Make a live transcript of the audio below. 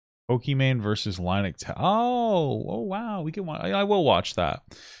Pokimane versus Linux. Oh wow, we can. I will watch that.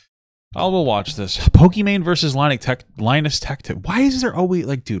 I will watch this. Pokimane versus Linus Tech. Why is there always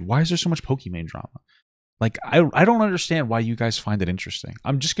like, dude? Why is there so much Pokimane drama? Like, I don't understand why you guys find it interesting.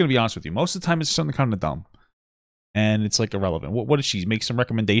 I'm just gonna be honest with you. Most of the time, it's something kind of dumb, and it's like irrelevant. What did she make some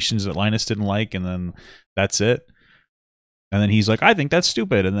recommendations that Linus didn't like, and then that's it? And then he's like, I think that's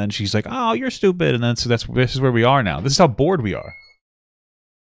stupid, and then she's like, oh, you're stupid, and then so this is where we are now. This is how bored we are.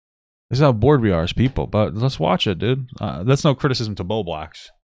 This is how bored we are as people. But let's watch it, dude. That's no criticism to Bo Blacks.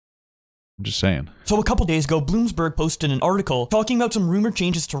 I'm just saying. So a couple days ago, Bloomsburg posted an article talking about some rumored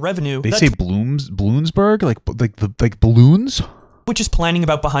changes to revenue. They say Bloomsburg? Like balloons? Which is planning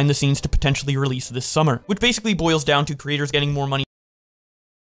about behind the scenes to potentially release this summer. Which basically boils down to creators getting more money.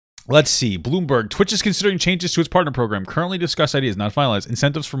 Let's see. Bloomberg. Twitch is considering changes to its partner program. Currently discussed ideas, not finalized.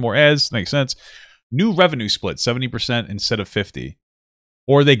 Incentives for more ads. Makes sense. New revenue split. 70% instead of 50%.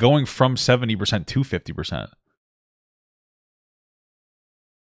 Or are they going from 70% to 50%?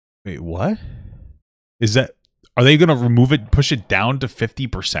 Wait, what? Is that... Are they going to remove it, push it down to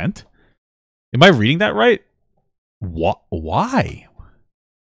 50%? Am I reading that right? What? Why?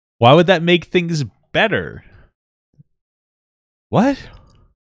 Why would that make things better? What?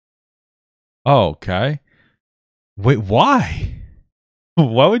 Oh, okay. Wait, why?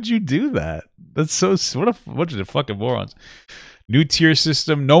 Why would you do that? That's so... What a bunch of fucking morons. New tier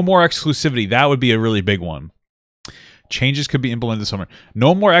system. No more exclusivity. That would be a really big one. Changes could be implemented this summer.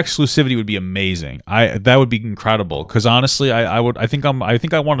 No more exclusivity would be amazing. That would be incredible. Because honestly, I think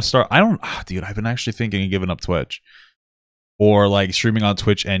I want to start. Dude, I've been actually thinking of giving up Twitch, or like streaming on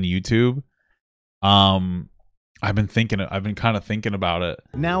Twitch and YouTube. I've been kind of thinking about it.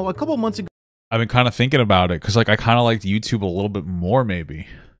 Now, a couple months ago, I've been kind of thinking about it because like I kind of liked YouTube a little bit more, maybe.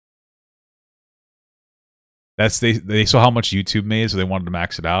 That's they saw how much YouTube made, so they wanted to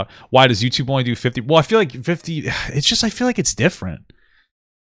max it out. Why does YouTube only do 50? Well, I feel like 50. It's just I feel like it's different.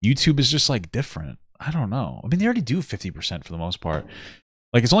 YouTube is just like different. I don't know. I mean, they already do 50% for the most part.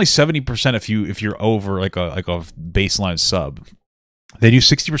 Like it's only 70% if you're over like a baseline sub. They do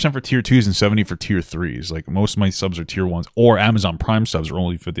 60% for tier 2s and 70% for tier 3s. Like most of my subs are tier 1s, or Amazon Prime subs are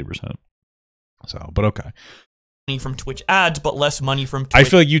only 50%. So, but okay. Money from Twitch ads, but less money from Twitch. I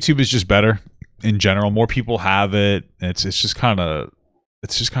feel like YouTube is just better. In general, more people have it. It's just kind of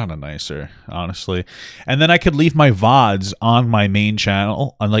nicer, honestly. And then I could leave my VODs on my main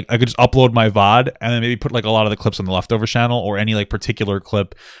channel, and like I could just upload my VOD and then maybe put like a lot of the clips on the leftover channel, or any like particular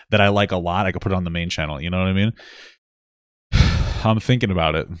clip that I like a lot, I could put it on the main channel. You know what I mean? I'm thinking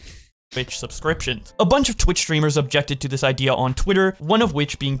about it. Twitch subscriptions. A bunch of Twitch streamers objected to this idea on Twitter, one of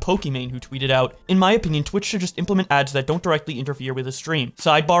which being Pokimane, who tweeted out, "In my opinion, Twitch should just implement ads that don't directly interfere with a stream.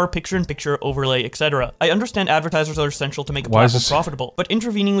 Sidebar, picture-in-picture, overlay, etc. I understand advertisers are essential to make a platform profitable, but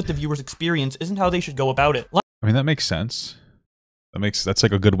intervening with the viewer's experience isn't how they should go about it." I mean, that makes sense. That's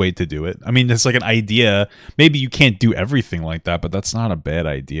like a good way to do it. I mean, it's like an idea. Maybe you can't do everything like that, but that's not a bad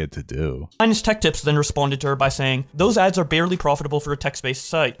idea to do. Linus Tech Tips then responded to her by saying, "Those ads are barely profitable for a text-based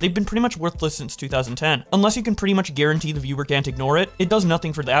site. They've been pretty much worthless since 2010. Unless you can pretty much guarantee the viewer can't ignore it, it does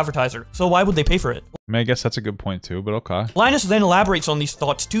nothing for the advertiser. So why would they pay for it?" I mean, I guess that's a good point too, but okay. Linus then elaborates on these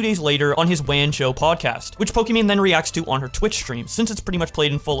thoughts 2 days later on his WAN Show podcast, which Pokimane then reacts to on her Twitch stream. Since it's pretty much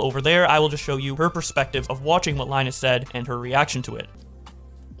played in full over there, I will just show you her perspective of watching what Linus said and her reaction to it.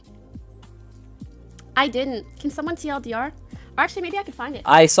 I didn't. Can someone TLDR? Or actually, maybe I could find it.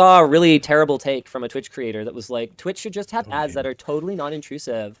 I saw a really terrible take from a Twitch creator that was like, Twitch should just have ads that are totally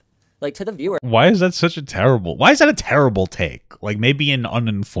non-intrusive, like to the viewer. Why is that such a terrible? Why is that a terrible take? Like maybe an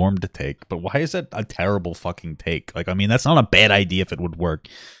uninformed take, but why is that a terrible fucking take? Like, I mean, that's not a bad idea if it would work.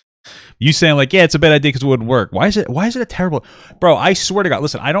 You saying like, yeah, it's a bad idea because it wouldn't work. Why is it a terrible? Bro, I swear to God,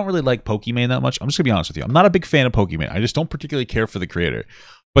 listen, I don't really like Pokimane that much. I'm just gonna be honest with you. I'm not a big fan of Pokimane. I just don't particularly care for the creator.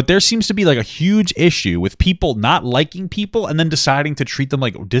 But there seems to be like a huge issue with people not liking people and then deciding to treat them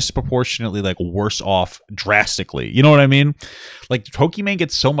like disproportionately like worse off drastically. You know what I mean? Like Pokimane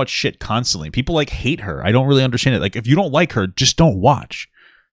gets so much shit constantly. People like hate her. I don't really understand it. Like if you don't like her, just don't watch.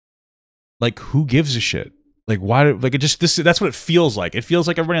 Like who gives a shit? Like why? Like it just that's what it feels like. It feels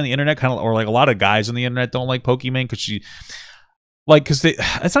like everybody on the internet kind of, or like a lot of guys on the internet don't like Pokimane because she. Like, because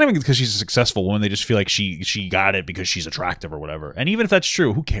it's not even because she's a successful woman. They just feel like she got it because she's attractive or whatever. And even if that's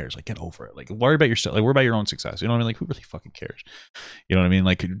true, who cares? Like, get over it. Like, worry about yourself. Like, worry about your own success. You know what I mean? Like, who really fucking cares? You know what I mean?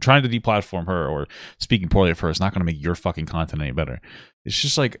 Like, trying to deplatform her or speaking poorly of her is not going to make your fucking content any better. It's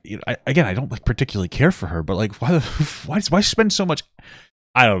just like, you know, again, I don't like particularly care for her, but like, why spend so much?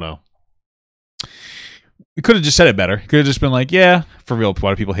 I don't know. We could have just said it better. Could have just been like, yeah, for real.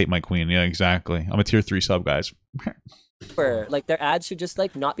 Why do people hate my queen? Yeah, exactly. I'm a tier 3 sub, guys. Like their ads should just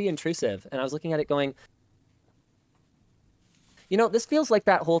like not be intrusive. And I was looking at it going, you know, this feels like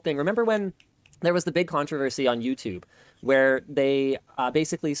that whole thing. Remember when there was the big controversy on YouTube where they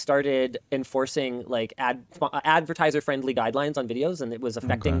basically started enforcing like advertiser-friendly guidelines on videos, and it was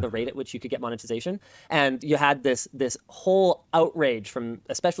affecting the rate at which you could get monetization. And you had this whole outrage from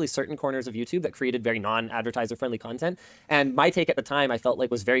especially certain corners of YouTube that created very non-advertiser-friendly content. And my take at the time, I felt like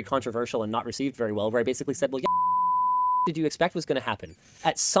was very controversial and not received very well, where I basically said, well, yeah, did you expect was going to happen?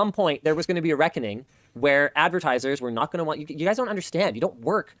 At some point, there was going to be a reckoning where advertisers were not going to want you. You guys don't understand. You don't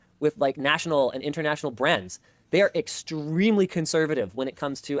work with like national and international brands. They are extremely conservative when it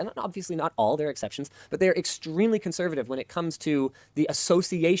comes to, and obviously not all, there are exceptions, but they're extremely conservative when it comes to the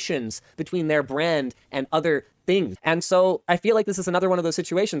associations between their brand and other things. And so I feel like this is another one of those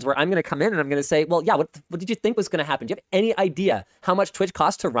situations where I'm going to come in and I'm going to say, well, yeah, what did you think was going to happen? Do you have any idea how much Twitch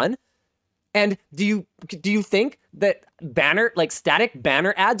costs to run? And do you think that static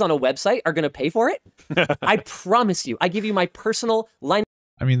banner ads on a website are going to pay for it? I promise you. I give you my personal line.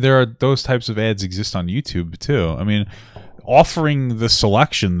 I mean, there are those types of ads exist on YouTube too. I mean, offering the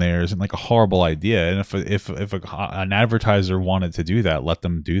selection there isn't like a horrible idea. And if an advertiser wanted to do that, let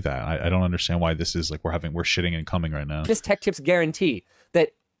them do that. I don't understand why this is like we're shitting and coming right now. This Tech Tips guarantee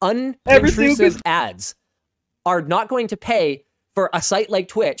that unintrusive ads are not going to pay for a site like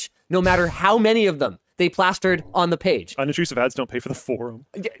Twitch, no matter how many of them they plastered on the page. Unintrusive ads don't pay for the forum.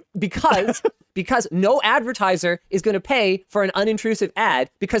 Because no advertiser is going to pay for an unintrusive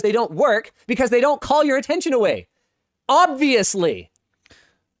ad because they don't work, because they don't call your attention away. Obviously.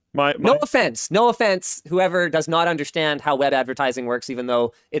 No offense, whoever does not understand how web advertising works, even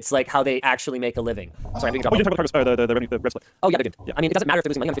though it's like how they actually make a living. Sorry, I'm doing the revenue split. Oh, yeah, they're good. Yeah. I mean, it doesn't matter if they're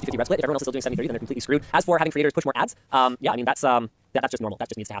losing money on a 50-50 rev split. If everyone else is still doing 70-30, then they're completely screwed. As for having creators push more ads, yeah, I mean, that's just normal. That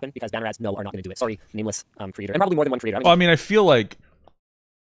just needs to happen because banner ads, no, are not going to do it. Sorry, nameless creator. And probably more than one creator. I mean, I feel like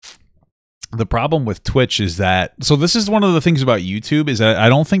the problem with Twitch is that, so this is one of the things about YouTube, is that I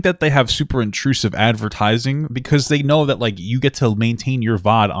don't think that they have super intrusive advertising because they know that like you get to maintain your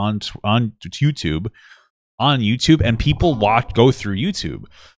VOD on YouTube and people go through YouTube.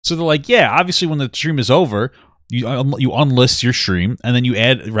 So they're like, yeah, obviously when the stream is over, you unlist your stream and then you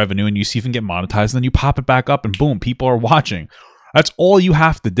add revenue and you see if you can get monetized and then you pop it back up and boom, people are watching. That's all you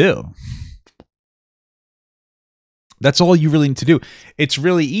have to do. That's all you really need to do. It's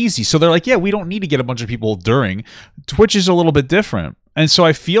really easy. So they're like, yeah, we don't need to get a bunch of people during. Twitch is a little bit different. And so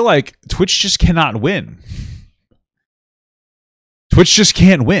I feel like Twitch just cannot win. Twitch just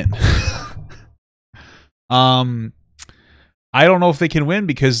can't win. I don't know if they can win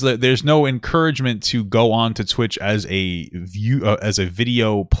because there's no encouragement to go on to Twitch as a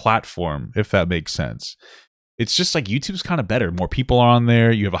video platform, if that makes sense. It's just like YouTube's kind of better. More people are on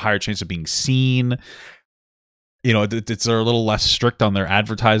there. You have a higher chance of being seen. You know, they're a little less strict on their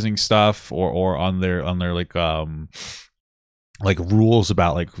advertising stuff or on their like rules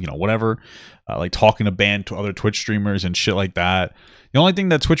about like, you know, whatever, like talking to other Twitch streamers and shit like that. The only thing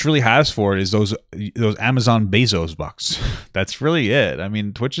that Twitch really has for it is those Amazon Bezos bucks. That's really it. I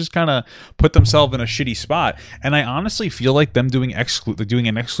mean, Twitch has kind of put themselves in a shitty spot, and I honestly feel like them doing an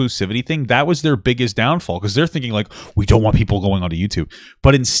exclusivity thing, that was their biggest downfall, because they're thinking like, we don't want people going onto YouTube.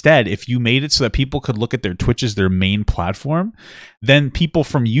 But instead, if you made it so that people could look at their Twitch as their main platform, then people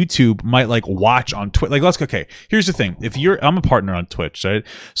from YouTube might like watch on Twitch. Like, okay, here's the thing: I'm a partner on Twitch, right?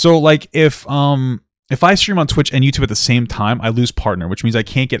 So like if I stream on Twitch and YouTube at the same time, I lose partner, which means I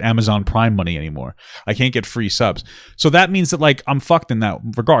can't get Amazon Prime money anymore. I can't get free subs. So that means that like I'm fucked in that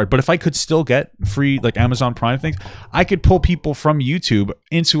regard. But if I could still get free like Amazon Prime things, I could pull people from YouTube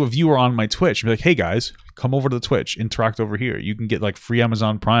into a viewer on my Twitch and be like, hey guys, come over to the Twitch, interact over here. You can get like free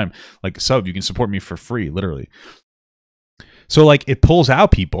Amazon Prime, like sub. You can support me for free, literally. So like it pulls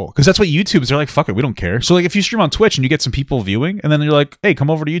out people, because that's what YouTube is. They're like, fuck it, we don't care. So like if you stream on Twitch and you get some people viewing, and then you're like, hey, come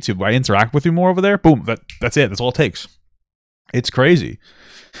over to YouTube. I interact with you more over there. Boom, that's it. That's all it takes. It's crazy.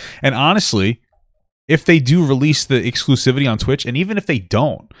 And honestly, if they do release the exclusivity on Twitch, and even if they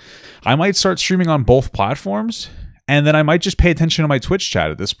don't, I might start streaming on both platforms, and then I might just pay attention to my Twitch chat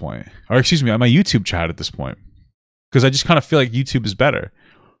at this point, or excuse me, on my YouTube chat at this point, because I just kind of feel like YouTube is better.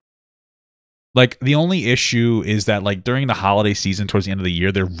 Like, the only issue is that, like, during the holiday season, towards the end of the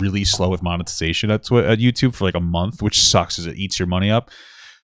year, they're really slow with monetization at YouTube for, like, a month, which sucks as it eats your money up.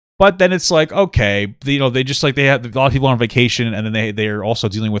 But then it's like, okay, you know, they just, like, they have a lot of people on vacation, and then they're also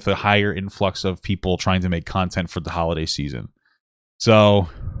dealing with a higher influx of people trying to make content for the holiday season. So,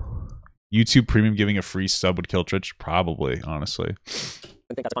 YouTube Premium giving a free sub would kill Twitch? Probably, honestly. I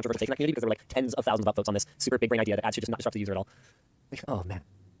think that's a controversial take in that community, because there were, like, tens of thousands of upvotes on this super big brain idea that ads should just not disrupt the user at all. Like, oh, man.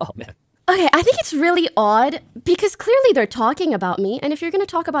 Oh, man. Okay, I think it's really odd because clearly they're talking about me. And if you're going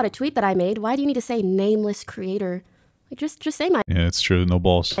to talk about a tweet that I made, why do you need to say nameless creator? Like, just say my Yeah, it's true. No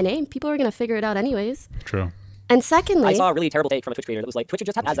balls. name. People are going to figure it out anyways. True. And secondly, I saw a really terrible take from a Twitch creator that was like, Twitch should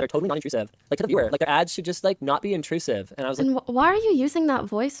just have ads that are totally non-intrusive, like to the viewer. Like their ads should just like not be intrusive. And I was like, and why are you using that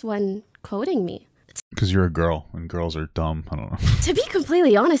voice when quoting me? Because you're a girl, and girls are dumb. I don't know. To be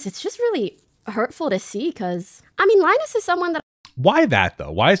completely honest, it's just really hurtful to see because, I mean, Linus is someone that Why that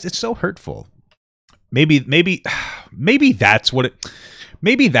though? Why is it so hurtful? Maybe that's what it.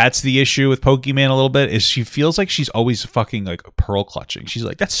 Maybe that's the issue with Pokimane a little bit. Is she feels like she's always fucking like pearl clutching. She's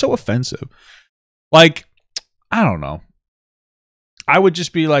like, that's so offensive. Like, I don't know. I would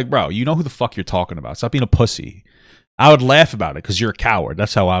just be like, bro, you know who the fuck you're talking about. Stop being a pussy. I would laugh about it because you're a coward.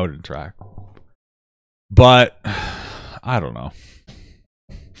 That's how I would interact. But I don't know.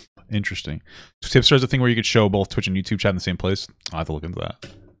 Interesting. Tipster is a thing where you could show both Twitch and YouTube chat in the same place. I'll have to look into that.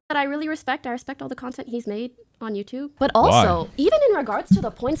 I really respect. I respect all the content he's made on YouTube. But also, even in regards to the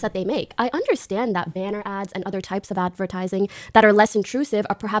points that they make, I understand that banner ads and other types of advertising that are less intrusive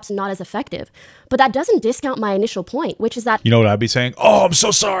are perhaps not as effective. But that doesn't discount my initial point, which is that... You know what I'd be saying? Oh, I'm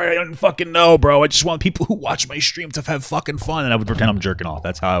so sorry. I didn't fucking know, bro. I just want people who watch my stream to have fucking fun. And I would pretend I'm jerking off.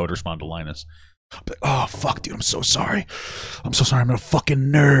 That's how I would respond to Linus. I'd be like, oh, fuck, dude. I'm so sorry. I'm so sorry. I'm a fucking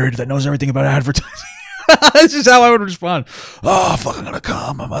nerd that knows everything about advertising. This is how I would respond. Oh, fuck, I'm gonna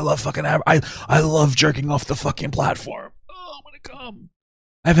come. I love fucking I love jerking off the fucking platform. Oh, I'm gonna come.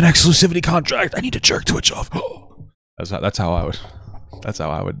 I have an exclusivity contract. I need to jerk Twitch off. That's how I would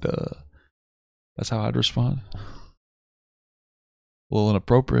respond. A little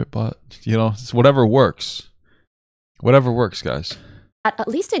inappropriate, but you know, it's whatever works. Whatever works, guys. At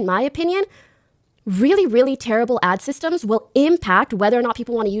least in my opinion, really, really terrible ad systems will impact whether or not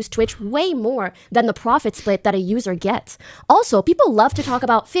people want to use Twitch way more than the profit split that a user gets. Also, people love to talk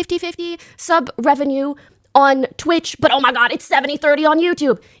about 50-50 sub revenue on Twitch, but oh my god, it's 70-30 on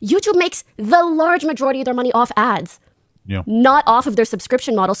YouTube. YouTube makes the large majority of their money off ads, not off of their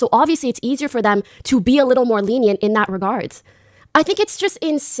subscription model. So obviously it's easier for them to be a little more lenient in that regards. I think it's just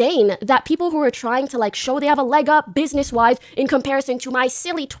insane that people who are trying to like show they have a leg up business-wise in comparison to my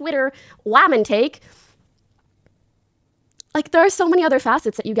silly Twitter whammon take, like there are so many other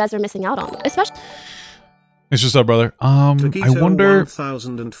facets that you guys are missing out on, especially. It's just up, brother. I wonder.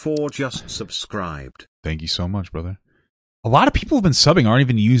 1004 just subscribed. Thank you so much, brother. A lot of people who've been subbing aren't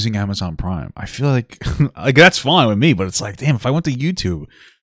even using Amazon Prime. I feel like that's fine with me, but it's like, damn, if I went to YouTube,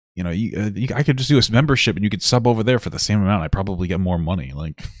 you know, I could just do a membership and you could sub over there for the same amount. I'd probably get more money.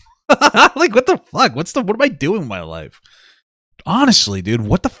 Like, like what the fuck? What am I doing with my life? Honestly, dude,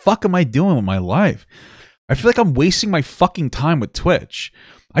 what the fuck am I doing with my life? I feel like I'm wasting my fucking time with Twitch.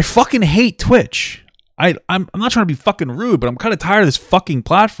 I fucking hate Twitch. I'm not trying to be fucking rude, but I'm kind of tired of this fucking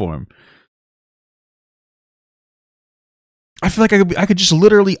platform. I feel like I could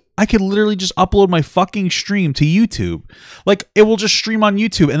literally just upload my fucking stream to YouTube. Like, it will just stream on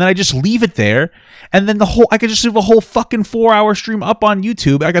YouTube, and then I just leave it there, and then I could just leave a whole fucking 4-hour stream up on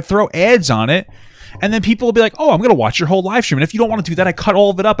YouTube. I could throw ads on it, and then people will be like, oh, I'm gonna watch your whole live stream. And if you don't want to do that, I cut all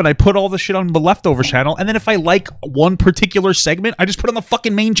of it up and I put all the shit on the leftover channel. And then if I like one particular segment, I just put it on the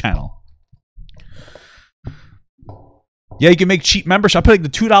fucking main channel. Yeah, you can make cheap membership. I put like the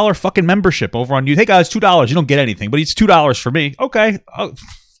 $2 fucking membership over on you. Hey guys, $2. You don't get anything, but it's $2 for me. Okay.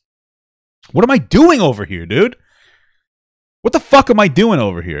 What am I doing over here, dude? What the fuck am I doing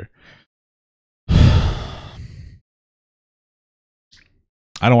over here? I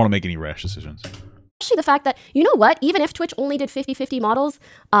don't want to make any rash decisions. Especially the fact that, you know what, even if Twitch only did 50-50 models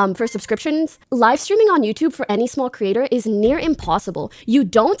for subscriptions, live streaming on YouTube for any small creator is near impossible. You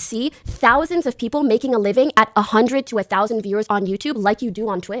don't see thousands of people making a living at 100 to 1,000 viewers on YouTube like you do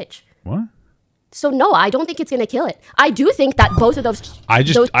on Twitch. What? So no, I don't think it's going to kill it. I do think that both of those... I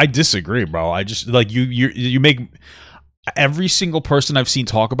disagree, bro. I just, like, you make... Every single person I've seen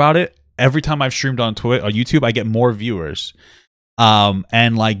talk about it, every time I've streamed on YouTube, I get more viewers.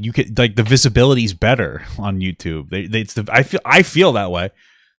 And like you could like the visibility is better on YouTube. I feel that way.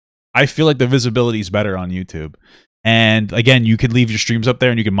 I feel like the visibility is better on YouTube. And again, you can leave your streams up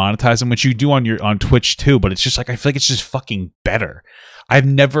there and you can monetize them, which you do on Twitch too. But it's just like I feel like it's just fucking better. I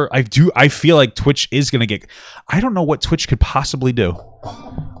feel like Twitch is gonna get. I don't know what Twitch could possibly do.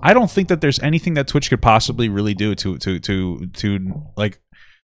 I don't think that there's anything that Twitch could possibly really do to like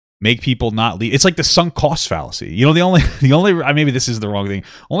make people not leave. It's like the sunk cost fallacy. You know, the only maybe this is the wrong thing.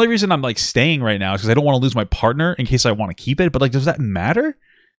 Only reason I'm like staying right now is because I don't want to lose my partner in case I want to keep it. But like, does that matter?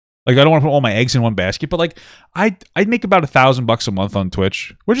 Like, I don't want to put all my eggs in one basket. But like, I'd make about $1,000 a month on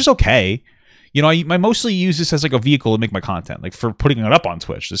Twitch, which is okay. You know, I mostly use this as like a vehicle to make my content, like for putting it up on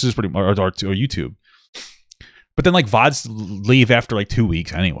Twitch. This is pretty or YouTube. But then like VODs leave after like 2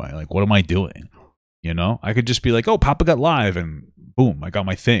 weeks anyway. Like, what am I doing? You know, I could just be like, oh, Papa got live, and boom, I got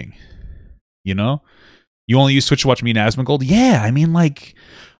my thing. You know, you only use Twitch to watch me and Asmongold. Yeah, I mean, like,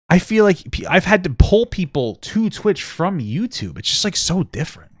 I feel like I've had to pull people to Twitch from YouTube. It's just like so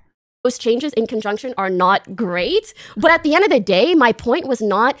different. Those changes in conjunction are not great, but at the end of the day, my point was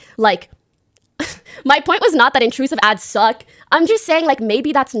not like my point was not that intrusive ads suck. I'm just saying, like,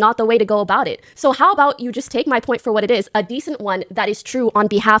 maybe that's not the way to go about it. So how about you just take my point for what it is, a decent one that is true on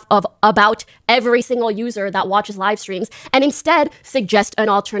behalf of about every single user that watches live streams, and instead suggest an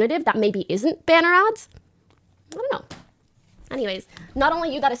alternative that maybe isn't banner ads? I don't know. Anyways, not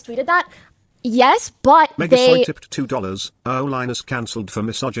only you that has tweeted that, yes, but Megasoy tipped $2. Oh, Linus cancelled for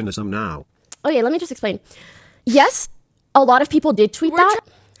misogynism now. Okay, let me just explain. Yes, a lot of people did tweet that.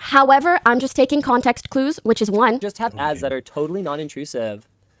 However, I'm just taking context clues, which is one, Just have ads that are totally non-intrusive,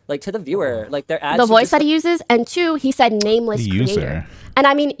 like to the viewer, like their ads. the should voice just- that he uses, and two, he said nameless The creator. user. And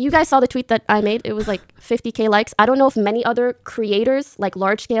I mean, you guys saw the tweet that I made. It was like 50K likes. I don't know if many other creators, like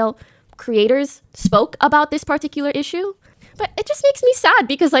large-scale creators, spoke about this particular issue, but it just makes me sad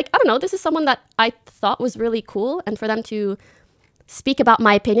because, like, I don't know, this is someone that I thought was really cool, and for them to speak about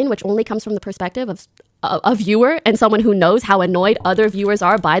my opinion, which only comes from the perspective of a viewer and someone who knows how annoyed other viewers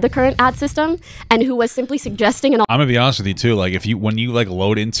are by the current ad system, and who was simply suggesting an I'm gonna be honest with you too. Like, when you like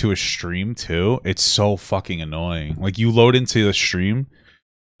load into a stream too, it's so fucking annoying. Like, you load into the stream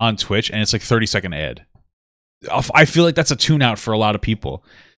on Twitch and it's like 30-second ad. I feel like that's a tune out for a lot of people.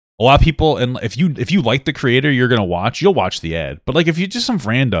 A lot of people, and if you like the creator you're gonna watch, you'll watch the ad. But like, if you're just some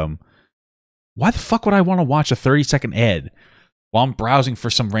random, why the fuck would I want to watch a 30-second ad while I'm browsing for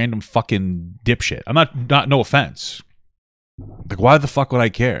some random fucking dipshit? I'm not no offense. Like, why the fuck would I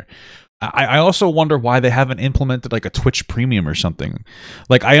care? I also wonder why they haven't implemented like a Twitch premium or something.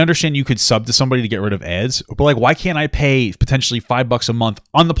 Like, I understand you could sub to somebody to get rid of ads, but like, why can't I pay potentially $5 a month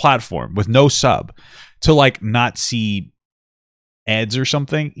on the platform with no sub to like not see ads or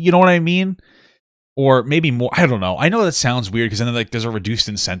something? You know what I mean? Or maybe more. I don't know. I know that sounds weird because then like there's a reduced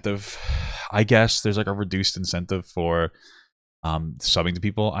incentive. I guess there's like a reduced incentive for subbing to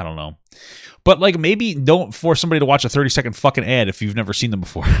people. I don't know, but like, maybe don't force somebody to watch a 30-second fucking ad if you've never seen them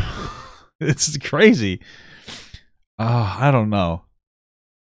before. It's crazy. I don't know.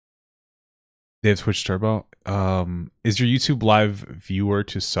 They have Twitch Turbo. Is your YouTube live viewer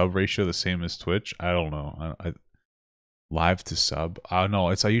to sub ratio the same as Twitch? I don't know. I live to sub. I don't know.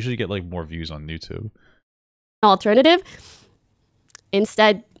 I usually get like more views on YouTube. alternative.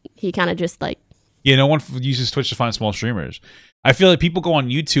 Instead, he kind of just like, Yeah, no one uses Twitch to find small streamers. I feel like people go on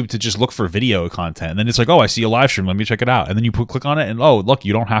YouTube to just look for video content, and then it's like, oh, I see a live stream, let me check it out. And then you click on it, and oh, look,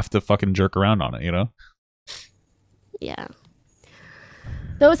 you don't have to fucking jerk around on it, you know? yeah.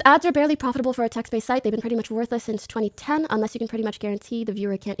 Those ads are barely profitable for a text-based site. They've been pretty much worthless since 2010, unless you can pretty much guarantee the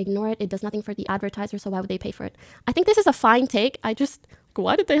viewer can't ignore it. It does nothing for the advertiser, so why would they pay for it? I think this is a fine take.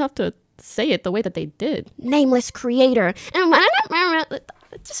 Why did they have to say it the way that they did? Nameless creator.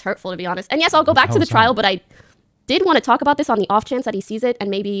 It's just hurtful, to be honest. And yes, I'll go back to the trial, but I did want to talk about this on the off chance that he sees it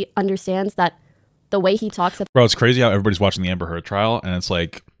and maybe understands that the way he talks about. Bro, it's crazy how everybody's watching the Amber Heard trial, and it's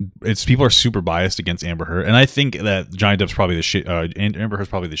like, people are super biased against Amber Heard, and I think that Johnny Depp's probably Amber Heard's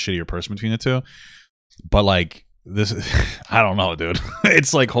probably the shittier person between the two. But like, this, I don't know, dude.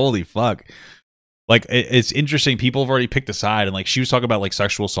 It's like, holy fuck. Like, it's interesting. People have already picked a side, and like, she was talking about like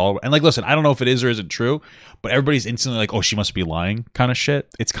sexual assault, and like, listen, I don't know if it is or isn't true, but everybody's instantly like, oh, she must be lying, kind of shit.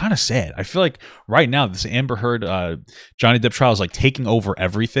 It's kind of sad. I feel like right now this Amber Heard Johnny Depp trial is like taking over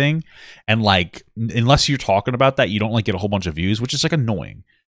everything, and like, unless you're talking about that, you don't like get a whole bunch of views, which is like annoying.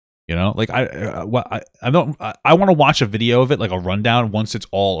 You know, like I want to watch a video of it, like a rundown, once it's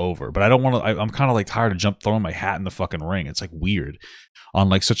all over. But I don't want to. I'm kind of like tired of throwing my hat in the fucking ring. It's like weird on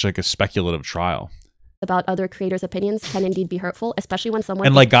like such like a speculative trial. About other creators' opinions can indeed be hurtful, especially when someone.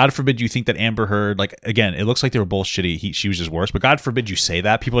 And like, God forbid you think that Amber Heard, like, again, it looks like they were both shitty. She was just worse. But God forbid you say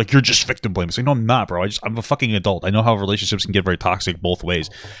that. People are like, you're just victim blaming. It's like, no, I'm not, bro. I'm a fucking adult. I know how relationships can get very toxic both ways.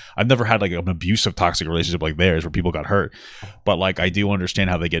 I've never had like an abusive toxic relationship like theirs where people got hurt. But like, I do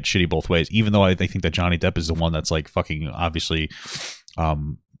understand how they get shitty both ways. Even though I think that Johnny Depp is the one that's like fucking obviously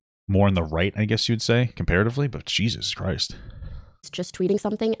more in the right, I guess you'd say, comparatively. But Jesus Christ. It's just tweeting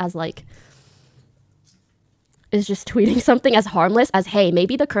something as like. Is just tweeting something as harmless as, hey,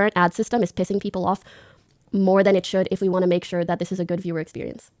 maybe the current ad system is pissing people off more than it should if we want to make sure that this is a good viewer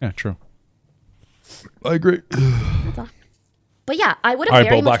experience. Yeah, true. I agree. That's all. But yeah, I would have All right,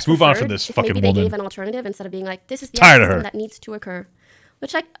 very Bo much Blacks, move on preferred from this if fucking maybe they woman. gave an alternative instead of being like, this is the Tired ad of her. system that needs to occur.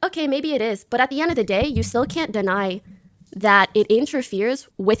 Which, like, okay, maybe it is. But at the end of the day, you still can't deny that it interferes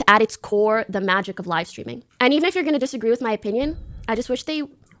with, at its core, the magic of live streaming. And even if you're going to disagree with my opinion, I just wish they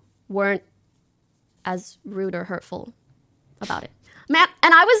weren't as rude or hurtful about it. Man,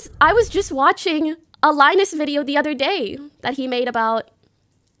 and I was just watching a Linus video the other day that he made about,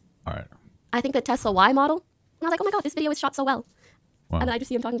 All right. I think the Tesla Y model. And I was like, oh my God, this video was shot so well. Wow. And then I just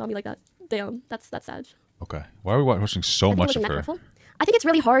see him talking about me like that. Damn, that's sad. Okay. Why are we watching so much of her? Hurtful. I think it's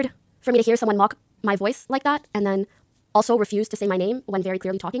really hard for me to hear someone mock my voice like that and then also refuse to say my name when very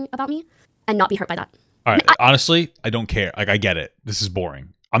clearly talking about me and not be hurt by that. All right. Honestly, I don't care. Like, I get it. This is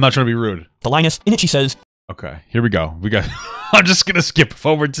boring. I'm not trying to be rude. To Linus. In it, she says, Okay, here we go. I'm just gonna skip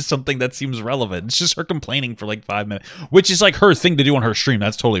forward to something that seems relevant. It's just her complaining for like 5 minutes, which is like her thing to do on her stream.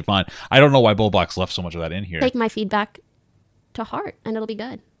 That's totally fine. I don't know why Bullbox left so much of that in here. Take my feedback to heart and it'll be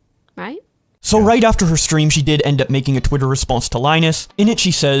good, right? So right after her stream, she did end up making a Twitter response to Linus. In it, she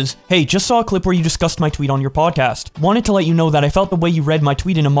says, hey, just saw a clip where you discussed my tweet on your podcast. Wanted to let you know that I felt the way you read my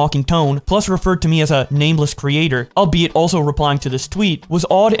tweet in a mocking tone, plus referred to me as a nameless creator, albeit also replying to this tweet, was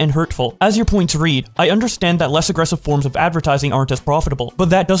odd and hurtful. As your points read, I understand that less aggressive forms of advertising aren't as profitable,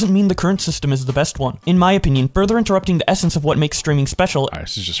 but that doesn't mean the current system is the best one. In my opinion, further interrupting the essence of what makes streaming special. All right,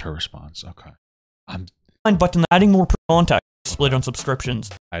 this is just her response. Okay. Button adding more contact. Split on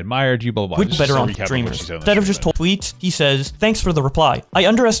subscriptions. I admired you, blah, blah, blah. Which better on streamers. Instead of just tweets, he says, thanks for the reply. I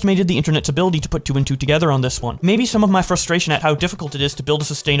underestimated the internet's ability to put 2 and 2 together on this one. Maybe some of my frustration at how difficult it is to build a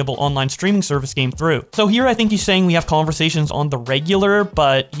sustainable online streaming service came through. So here I think he's saying we have conversations on the regular,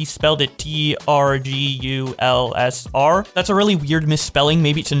 but he spelled it TRGULSR. That's a really weird misspelling.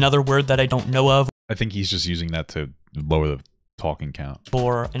 Maybe it's another word that I don't know of. I think he's just using that to lower the talking count.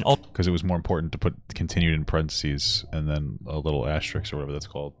 Or an because it was more important to put continued in parentheses and then a little asterisk or whatever that's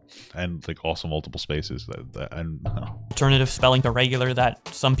called, and like also multiple spaces. Alternative spelling to regular that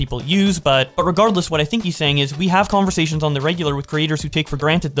some people use, but regardless, what I think he's saying is we have conversations on the regular with creators who take for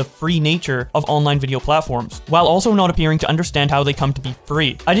granted the free nature of online video platforms, while also not appearing to understand how they come to be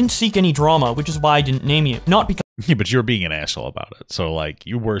free. I didn't seek any drama, which is why I didn't name you. Not because yeah, but you're being an asshole about it. So like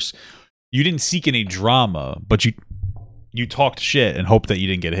you didn't seek any drama, but you talked shit and hoped that you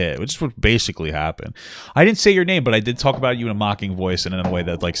didn't get hit, which is what basically happened. I didn't say your name, but I did talk about you in a mocking voice and in a way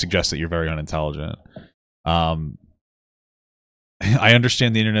that like suggests that you're very unintelligent. I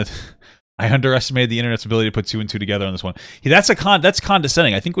understand the internet. I underestimated the internet's ability to put 2 and 2 together on this one. That's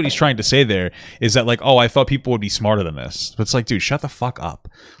condescending. I think what he's trying to say there is that like, oh, I thought people would be smarter than this. But it's like, dude, shut the fuck up.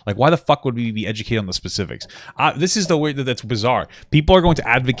 Like, why the fuck would we be educated on the specifics? This is the way that's bizarre. People are going to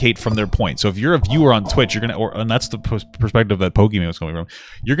advocate from their point. So if you're a viewer on Twitch, you're gonna, and that's the perspective that Pokimane was coming from.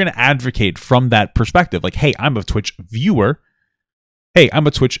 You're gonna advocate from that perspective. Like, hey, I'm a Twitch viewer.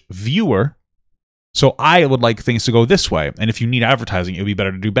 So I would like things to go this way. And if you need advertising, it would be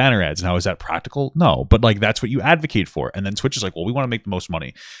better to do banner ads. Now, is that practical? No. But like that's what you advocate for. And then Twitch is like, well, we want to make the most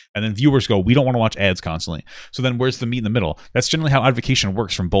money. And then viewers go, we don't want to watch ads constantly. So then where's the meat in the middle? That's generally how advocation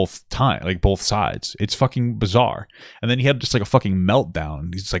works from both sides. It's fucking bizarre. And then he had just like a fucking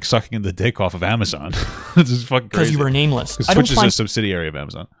meltdown. He's like sucking the dick off of Amazon. This is fucking crazy. Because you were nameless. Because Twitch is a subsidiary of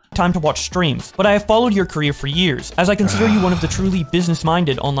Amazon. Time to watch streams, but I have followed your career for years, as I consider you one of the truly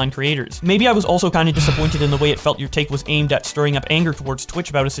business-minded online creators. Maybe I was also kind of disappointed in the way it felt your take was aimed at stirring up anger towards Twitch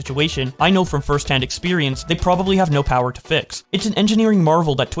about a situation I know from first-hand experience they probably have no power to fix. It's an engineering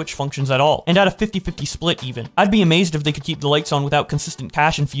marvel that Twitch functions at all, and at a 50-50 split even. I'd be amazed if they could keep the lights on without consistent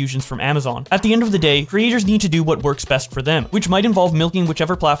cash infusions from Amazon. At the end of the day, creators need to do what works best for them, which might involve milking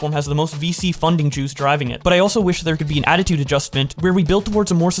whichever platform has the most VC funding juice driving it. But I also wish there could be an attitude adjustment where we build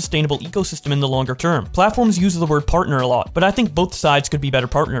towards a more sustainable ecosystem in the longer term. Platforms use the word partner a lot, but I think both sides could be better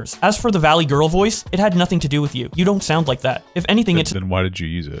partners. As for the Valley Girl voice, it had nothing to do with you. You don't sound like that. If anything, then why did you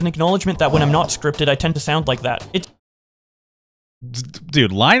use it? An acknowledgement that when I'm not scripted, I tend to sound like that.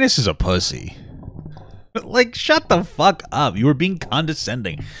 Dude, Linus is a pussy. Like, shut the fuck up. You were being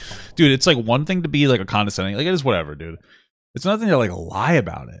condescending. Dude, it's like one thing to be like a condescending, like it is whatever, dude. It's nothing to like lie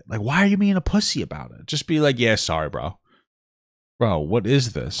about it. Like, why are you being a pussy about it? Just be like, yeah, sorry, bro. Bro, what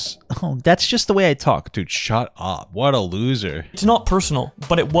is this? Oh, that's just the way I talk. Dude, shut up. What a loser. It's not personal,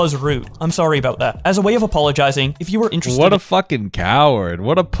 but it was rude. I'm sorry about that. As a way of apologizing, if you were interested What a fucking coward.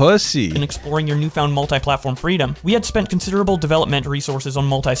 What a pussy. In exploring your newfound multi-platform freedom, we had spent considerable development resources on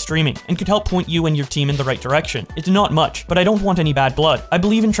multi-streaming and could help point you and your team in the right direction. It's not much, but I don't want any bad blood. I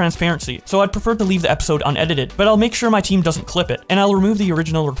believe in transparency, so I'd prefer to leave the episode unedited, but I'll make sure my team doesn't clip it, and I'll remove the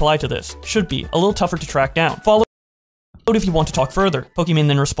original reply to this. Should be a little tougher to track down. Follow If you want to talk further. Pokimane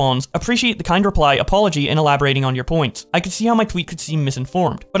then responds, appreciate the kind reply, apology, and elaborating on your points. I could see how my tweet could seem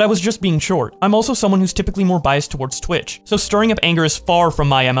misinformed, but I was just being short. I'm also someone who's typically more biased towards Twitch, so stirring up anger is far from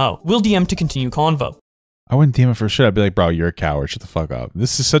my MO. Will DM to continue convo. I wouldn't DM it for shit. I'd be like, bro, you're a coward. Shut the fuck up.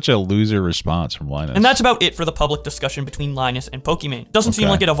 This is such a loser response from Linus. And that's about it for the public discussion between Linus and Pokimane. Doesn't seem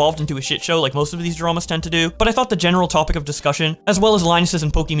like it evolved into a shit show like most of these dramas tend to do, but I thought the general topic of discussion, as well as Linus's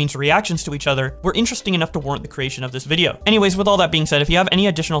and Pokimane's reactions to each other, were interesting enough to warrant the creation of this video. Anyways, with all that being said, if you have any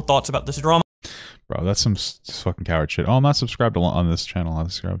additional thoughts about this drama... Bro, that's some fucking coward shit. Oh, I'm not subscribed on this channel. I'll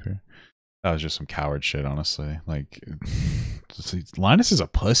subscribe here. That was just some coward shit, honestly. Like, Linus is a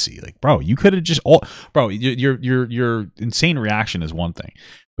pussy. Like, bro, you could have just bro, your insane reaction is one thing,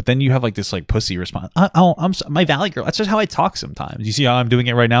 but then you have like this like pussy response. I'm my valley girl. That's just how I talk sometimes. You see how I'm doing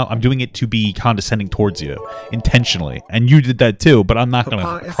it right now? I'm doing it to be condescending towards you intentionally, and you did that too. But I'm not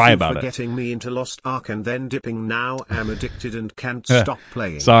gonna cry about it. Getting me into Lost Ark and then dipping. Now I'm addicted and can't stop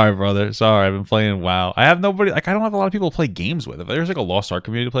playing. Sorry, brother. Sorry, I've been playing WoW. I have nobody. Like, I don't have a lot of people to play games with. If there's like a Lost Ark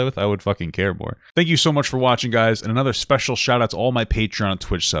community to play with, I would fucking care more. Thank you so much for watching, guys, and another special shout out to all my Patreon and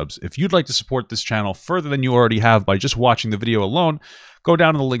Twitch subs. If you'd like to support this channel further than you already have by just watching the video alone, go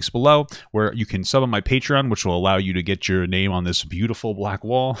down to the links below where you can sub on my Patreon, which will allow you to get your name on this beautiful black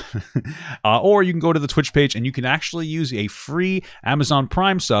wall. Or you can go to the Twitch page and you can actually use a free Amazon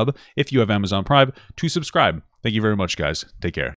Prime sub, if you have Amazon Prime, to subscribe. Thank you very much, guys. Take care.